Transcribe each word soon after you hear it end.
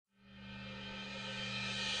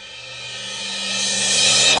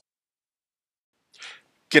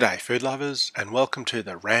G'day food lovers and welcome to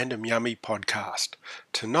the Random Yummy podcast.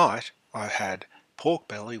 Tonight I had pork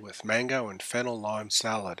belly with mango and fennel lime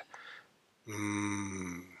salad.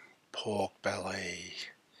 Pork belly.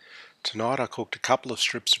 Tonight I cooked a couple of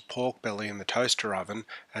strips of pork belly in the toaster oven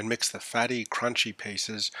and mixed the fatty, crunchy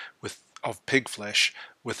pieces of pig flesh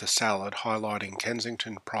with a salad highlighting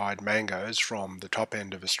Kensington Pride mangoes from the top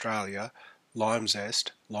end of Australia, lime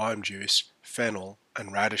zest, lime juice, fennel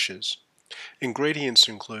and radishes. Ingredients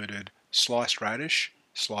included sliced radish,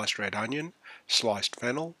 sliced red onion, sliced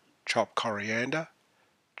fennel, chopped coriander,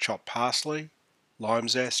 chopped parsley, lime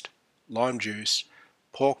zest, lime juice,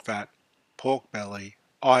 pork fat, pork belly,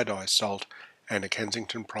 iodized salt, and a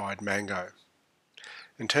Kensington Pride mango.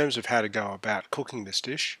 In terms of how to go about cooking this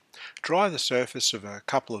dish, dry the surface of a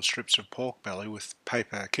couple of strips of pork belly with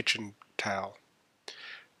paper kitchen towel.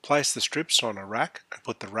 Place the strips on a rack and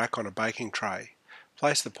put the rack on a baking tray.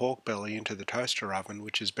 Place the pork belly into the toaster oven,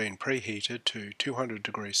 which has been preheated to 200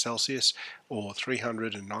 degrees Celsius or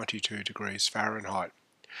 392 degrees Fahrenheit.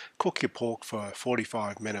 Cook your pork for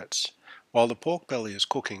 45 minutes. While the pork belly is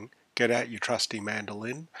cooking, get out your trusty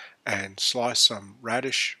mandolin and slice some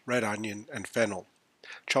radish, red onion and fennel.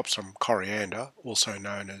 Chop some coriander, also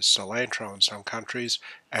known as cilantro in some countries,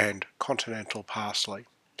 and continental parsley.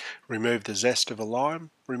 Remove the zest of a lime,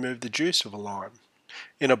 remove the juice of a lime.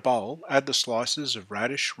 In a bowl, add the slices of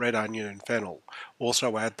radish, red onion and fennel.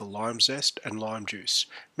 Also add the lime zest and lime juice.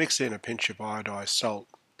 Mix in a pinch of iodized salt.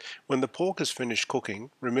 When the pork is finished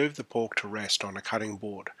cooking, remove the pork to rest on a cutting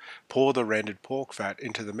board. Pour the rendered pork fat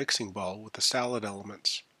into the mixing bowl with the salad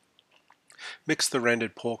elements. Mix the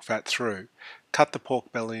rendered pork fat through. Cut the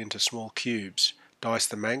pork belly into small cubes. Dice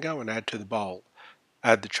the mango and add to the bowl.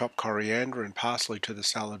 Add the chopped coriander and parsley to the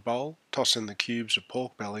salad bowl, toss in the cubes of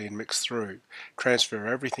pork belly and mix through. Transfer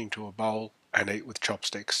everything to a bowl and eat with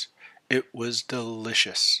chopsticks. It was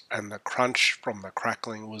delicious and the crunch from the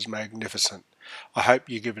crackling was magnificent. I hope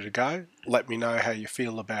you give it a go. Let me know how you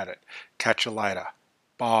feel about it. Catch you later.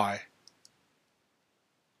 Bye.